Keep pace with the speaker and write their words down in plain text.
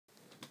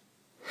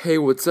Hey,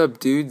 what's up,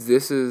 dudes?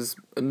 This is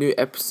a new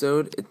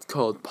episode. It's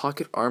called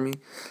Pocket Army.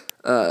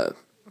 Uh,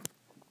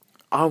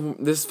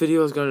 this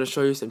video is going to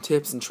show you some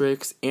tips and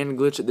tricks and a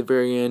glitch at the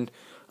very end.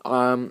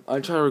 I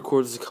try to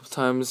record this a couple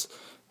times,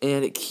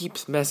 and it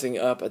keeps messing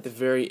up at the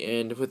very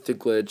end with the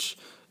glitch.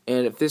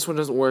 And if this one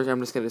doesn't work, I'm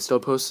just going to still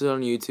post it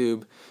on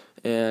YouTube,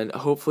 and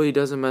hopefully it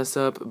doesn't mess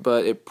up,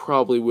 but it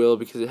probably will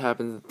because it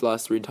happened the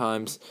last 3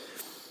 times.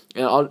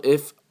 And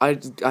I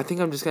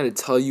think I'm just gonna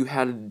tell you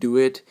how to do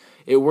it.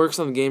 It works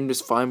on the game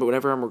just fine, but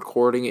whenever I'm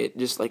recording, it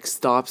just like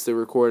stops the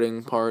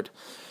recording part.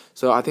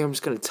 So I think I'm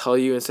just gonna tell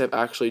you instead of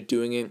actually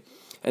doing it,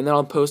 and then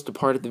I'll post a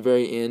part at the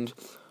very end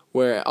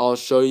where I'll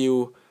show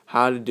you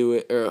how to do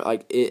it, or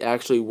like it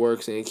actually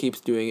works and it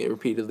keeps doing it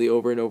repeatedly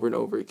over and over and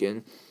over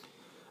again,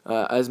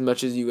 as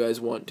much as you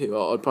guys want to.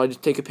 I'll probably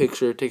just take a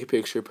picture,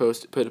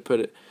 post it, put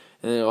it,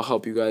 and then it'll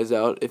help you guys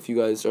out if you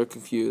guys are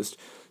confused.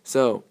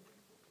 So.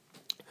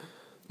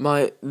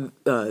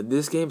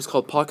 This game is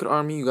called Pocket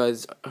Army. You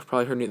guys have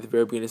probably heard me at the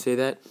very beginning say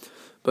that.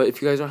 But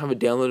if you guys don't have it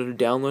downloaded,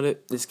 download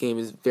it. This game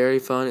is very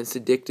fun. It's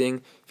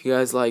addicting. If you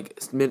guys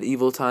like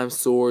medieval times,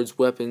 swords,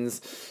 weapons,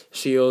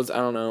 shields, I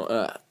don't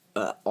know,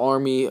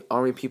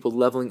 army people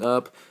leveling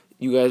up,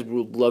 you guys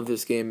will love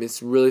this game.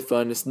 It's really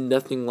fun. It's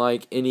nothing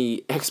like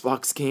any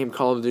Xbox game,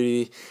 Call of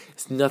Duty.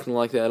 It's nothing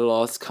like that at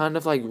all. It's kind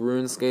of like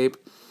RuneScape,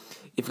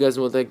 if you guys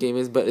know what that game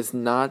is, but it's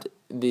not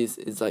this.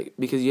 It's like,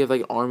 because you have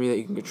like an army that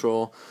you can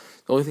control.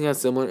 The only thing that's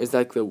similar is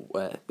like the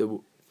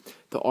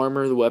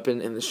armor, the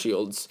weapon, and the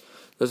shields.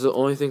 Those are the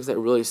only things that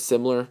are really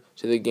similar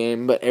to the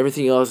game, but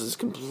everything else is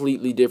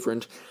completely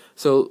different.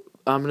 So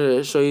I'm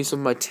gonna show you some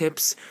of my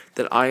tips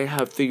that I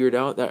have figured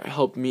out that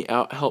helped me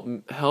out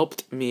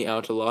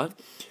a lot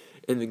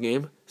in the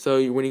game.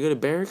 So when you go to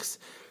barracks,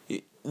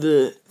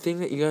 the thing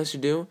that you guys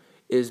should do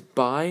is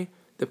buy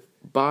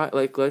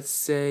like, let's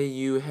say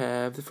you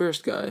have the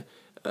first guy,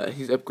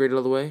 he's upgraded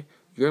all the way.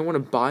 You're gonna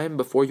want to buy him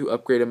before you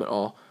upgrade him at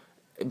all.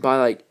 Buy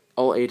like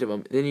all 8 of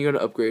them, then you're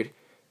gonna upgrade,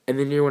 and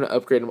then you're gonna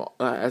upgrade them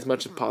as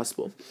much as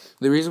possible.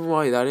 The reason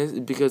why that is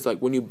because like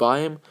when you buy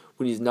him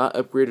when he's not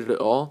upgraded at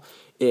all,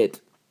 it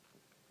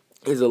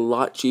is a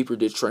lot cheaper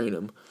to train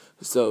him.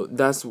 So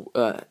that's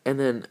and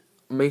then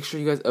make sure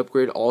you guys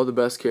upgrade all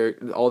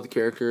the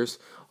characters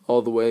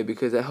all the way,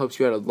 because that helps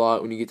you out a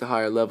lot when you get to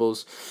higher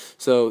levels.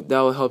 So that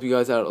will help you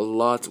guys out a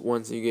lot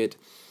once you get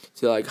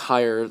to like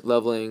higher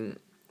leveling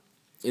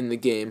in the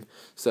game.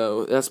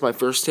 So that's my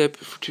first tip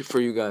for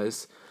you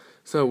guys.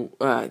 So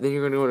then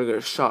you're going to want to go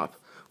to shop.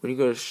 When you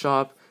go to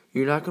shop,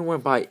 you're not going to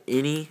want to buy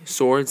any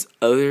swords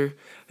other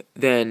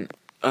than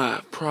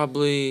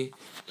probably,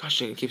 gosh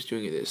dang, it keeps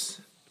doing this,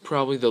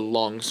 probably the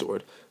long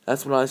sword.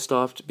 That's when I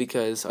stopped,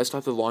 because I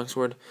stopped the long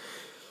sword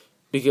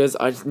because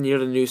I just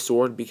needed a new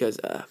sword, because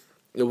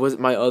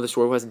my other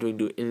sword wasn't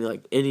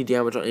doing any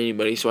damage on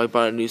anybody, so I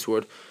bought a new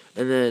sword.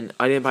 And then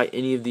I didn't buy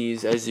any of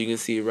these, as you can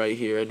see right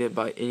here. I didn't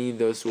buy any of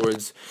those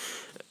swords.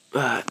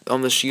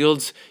 On the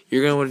shields,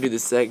 you're going to want to do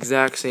the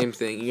exact same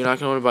thing. You're not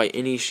going to want to buy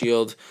any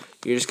shield.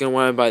 You're just going to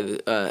want to buy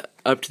the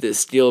up to the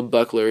steel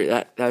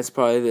buckler. That's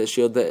probably the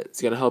shield that's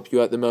going to help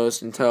you out the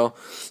most until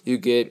you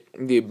get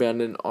the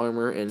abandoned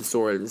armor and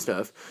sword and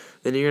stuff.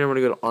 Then you're going to want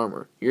to go to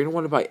armor. You're going to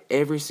want to buy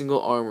every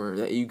single armor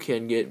that you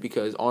can get,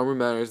 because armor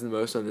matters the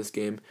most on this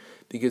game,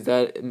 because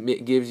that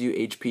gives you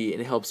HP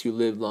and it helps you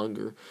live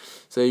longer.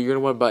 So you're going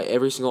to want to buy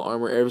every single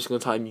armor every single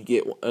time you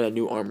get a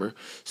new armor.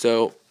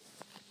 So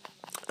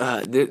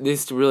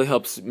this really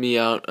helps me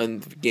out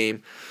in the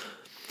game.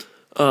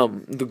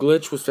 The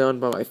glitch was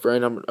found by my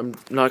friend. I'm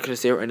not going to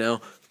say it right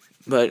now,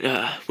 but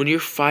when you're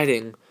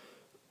fighting,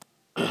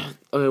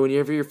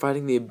 whenever you're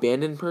fighting the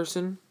abandoned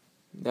person,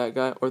 that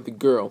guy, or the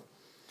girl,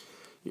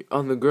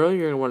 on the girl,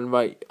 you're going to want to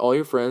invite all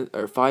your friends,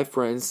 or 5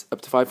 friends, up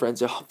to 5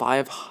 friends,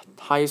 5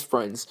 highest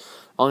friends.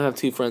 I only have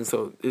 2 friends,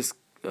 so it's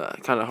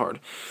kind of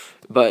hard.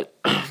 But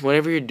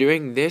whenever you're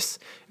doing this,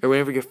 or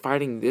whenever you're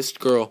fighting this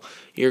girl,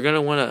 you're going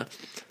to want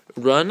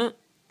to run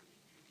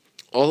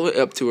all the way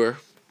up to her.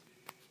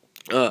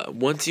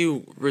 Once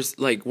you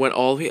went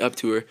all the way up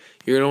to her,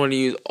 you're going to want to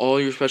use all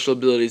your special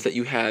abilities that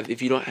you have.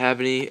 If you don't have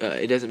any,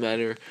 it doesn't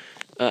matter.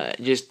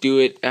 Just do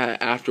it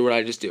after what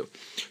I just do.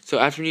 So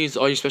after you use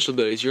all your special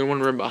abilities, you're going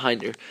to want to run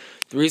behind her.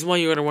 The reason why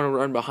you're going to want to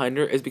run behind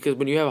her is because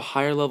when you have a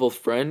higher level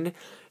friend,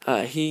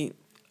 she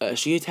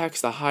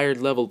attacks the higher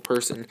level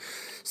person.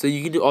 So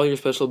you can do all your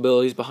special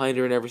abilities behind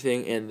her and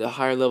everything, and the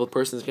higher level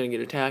person is going to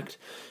get attacked.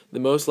 The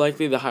most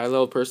likely, the higher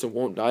level person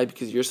won't die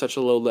because you're such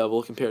a low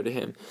level compared to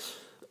him.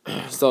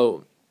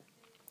 So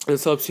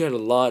this helps you out a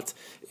lot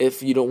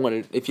if you don't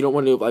want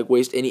to like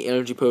waste any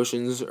energy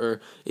potions, or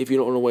if you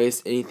don't want to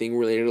waste anything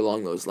related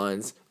along those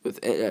lines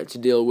with to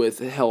deal with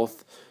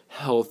health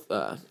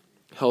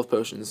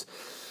potions.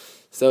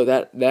 So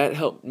that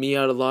helped me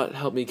out a lot.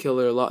 Helped me kill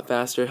her a lot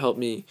faster. Helped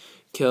me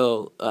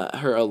kill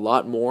her a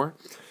lot more.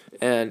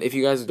 And if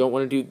you guys don't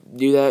want to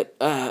do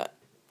that,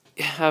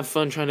 have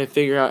fun trying to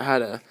figure out how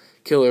to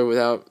kill her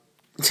without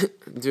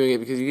doing it,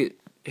 because you get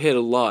hit a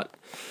lot.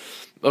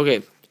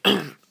 Okay.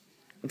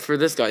 for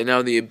this guy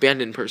now, the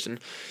abandoned person.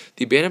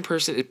 The abandoned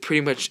person is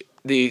pretty much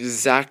the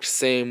exact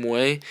same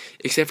way,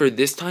 except for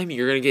this time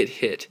you're gonna get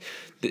hit.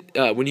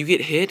 When you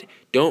get hit,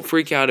 don't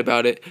freak out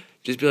about it.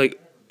 Just be like,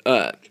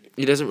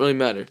 it doesn't really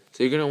matter.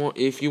 So you're gonna want,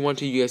 if you want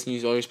to, you guys can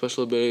use all your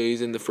special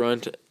abilities in the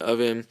front of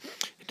him.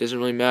 It doesn't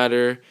really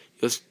matter.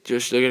 You're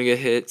still gonna get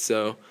hit.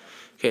 So,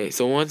 okay.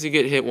 So once you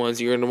get hit once,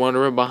 you're gonna want to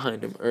run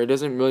behind him, or it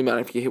doesn't really matter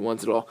if you get hit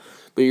once at all.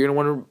 But you're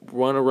gonna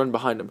want to run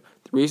behind him.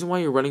 The reason why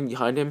you're running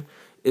behind him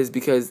is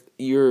because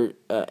your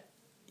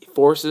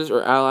forces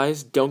or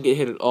allies don't get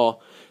hit at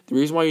all. The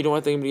reason why you don't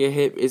want them to get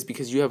hit is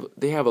because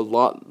they have a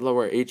lot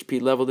lower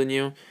HP level than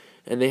you,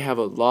 and they have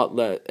a lot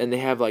and they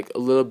have like a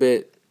little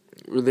bit.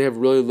 They have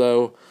really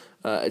low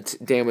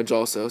damage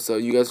also. So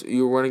you're going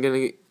to want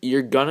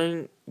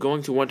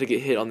to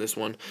get hit on this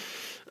one.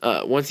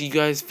 Once you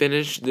guys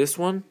finish this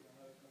one,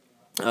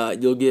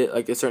 you'll get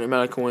like a certain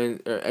amount of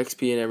coin or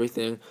XP and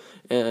everything,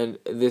 and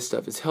this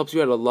stuff. It helps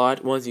you out a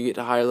lot once you get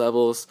to higher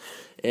levels,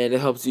 and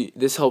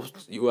this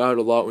helps you out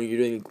a lot when you're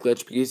doing a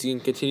glitch, because you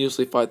can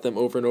continuously fight them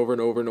over and over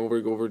and over and over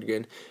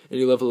again, and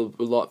you level up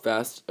a lot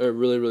fast, or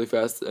really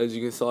fast. As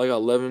you can see, I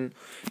got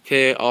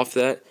 11k off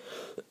that.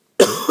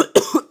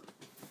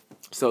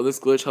 So this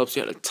glitch helps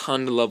you out a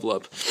ton to level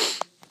up.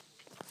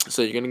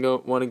 So you're gonna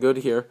want to go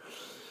to here.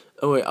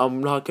 Oh wait, I'm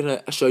not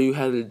gonna show you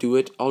how to do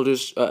it. I'll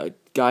just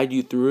guide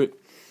you through it.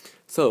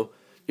 So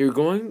you're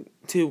going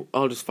to.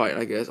 I'll just fight.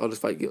 I guess I'll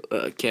just fight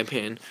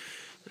campaign.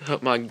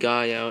 Help my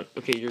guy out.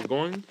 Okay, you're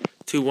going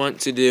to want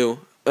to do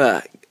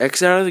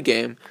exit out of the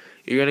game.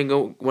 You're gonna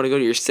want to go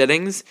to your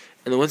settings,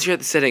 and then once you're at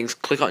the settings,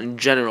 click on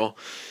general.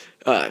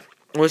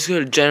 Once you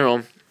go to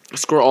general,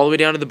 scroll all the way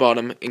down to the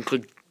bottom and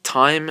click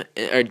time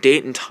or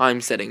date and time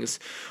settings.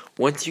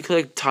 Once you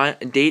click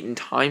date and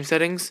time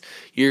settings,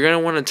 you're gonna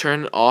want to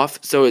turn it off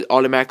so it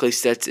automatically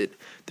sets it.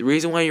 The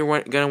reason why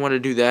you're gonna want to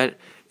do that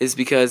is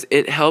because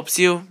it helps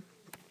you.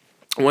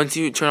 Once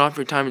you turn off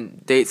your time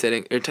and date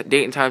setting or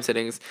date and time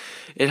settings,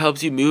 it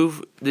helps you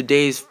move the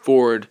days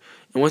forward.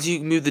 And once you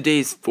move the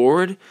days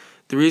forward,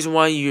 the reason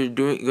why you're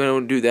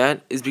gonna do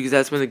that is because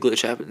that's when the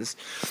glitch happens.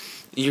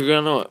 You're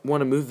gonna want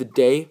to move the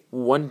day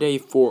 1 day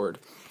forward.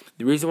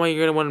 The reason why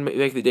you're gonna want to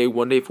make the day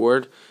 1 day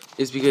forward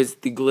is because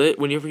the glitch.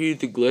 Whenever you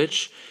do the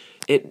glitch,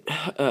 it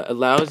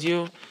allows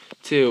you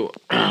to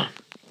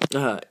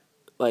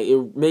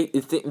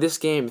this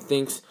game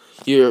thinks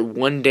you're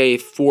 1 day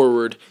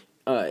forward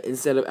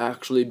instead of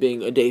actually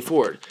being a day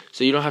forward.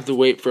 So you don't have to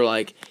wait for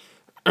like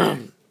a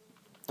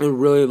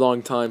really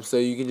long time. So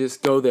you can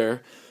just go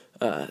there,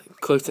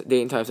 click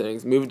date and time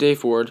settings, move a day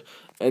forward,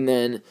 and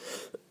then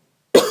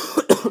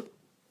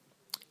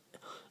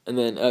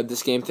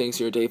this game thinks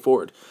you're a day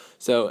forward.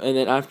 So, and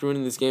then after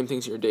winning this game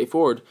thinks you're a day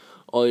forward,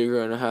 all you're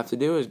going to have to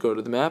do is go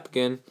to the map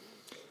again,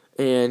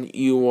 and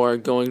you are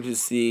going to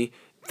see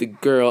the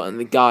girl and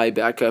the guy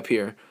back up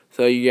here.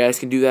 So you guys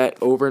can do that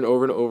over and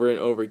over and over and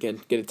over again.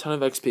 Get a ton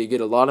of XP,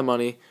 get a lot of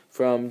money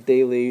from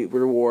daily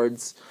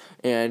rewards,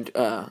 and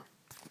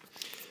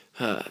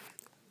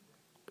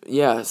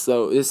yeah.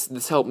 So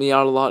this helped me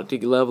out a lot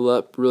to level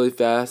up really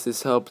fast.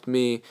 This helped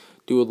me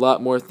do a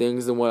lot more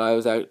things than what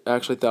I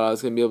actually thought I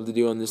was going to be able to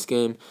do on this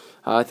game.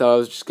 I thought I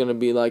was just going to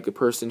be like a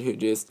person who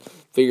just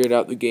figured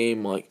out the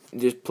game, like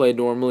just played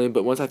normally.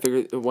 But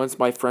once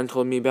my friend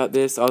told me about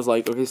this, I was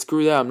like, okay,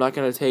 screw that. I'm not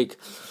going to take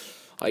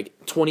like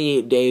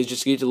 28 days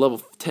just to get to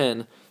level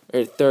 10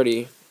 or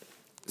 30.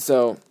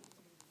 So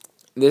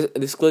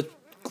this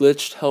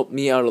glitch helped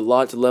me out a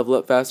lot to level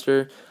up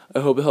faster.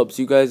 I hope it helps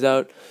you guys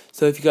out.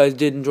 So if you guys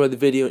did enjoy the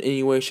video in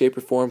any way, shape,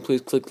 or form,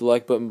 please click the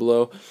like button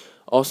below.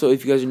 Also,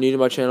 if you guys are new to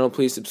my channel,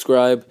 please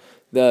subscribe.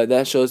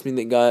 That shows me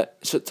that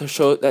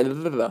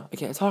I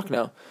can't talk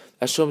now.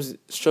 That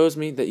shows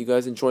me that you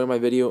guys enjoy my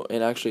video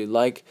and actually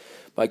like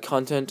my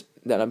content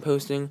that I'm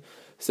posting.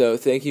 So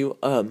thank you.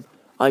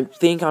 I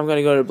think I'm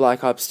gonna go to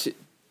Black Ops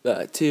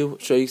 2,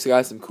 show you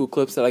guys some cool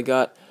clips that I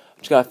got.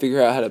 Just gotta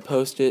figure out how to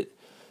post it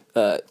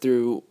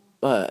through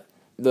the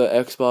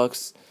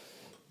Xbox.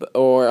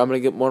 Or I'm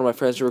gonna get one of my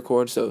friends to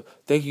record. So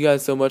thank you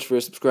guys so much for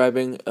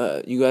subscribing.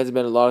 You guys have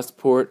been a lot of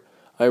support.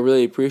 I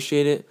really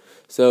appreciate it.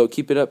 So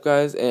keep it up,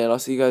 guys, and I'll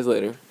see you guys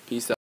later.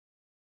 Peace out.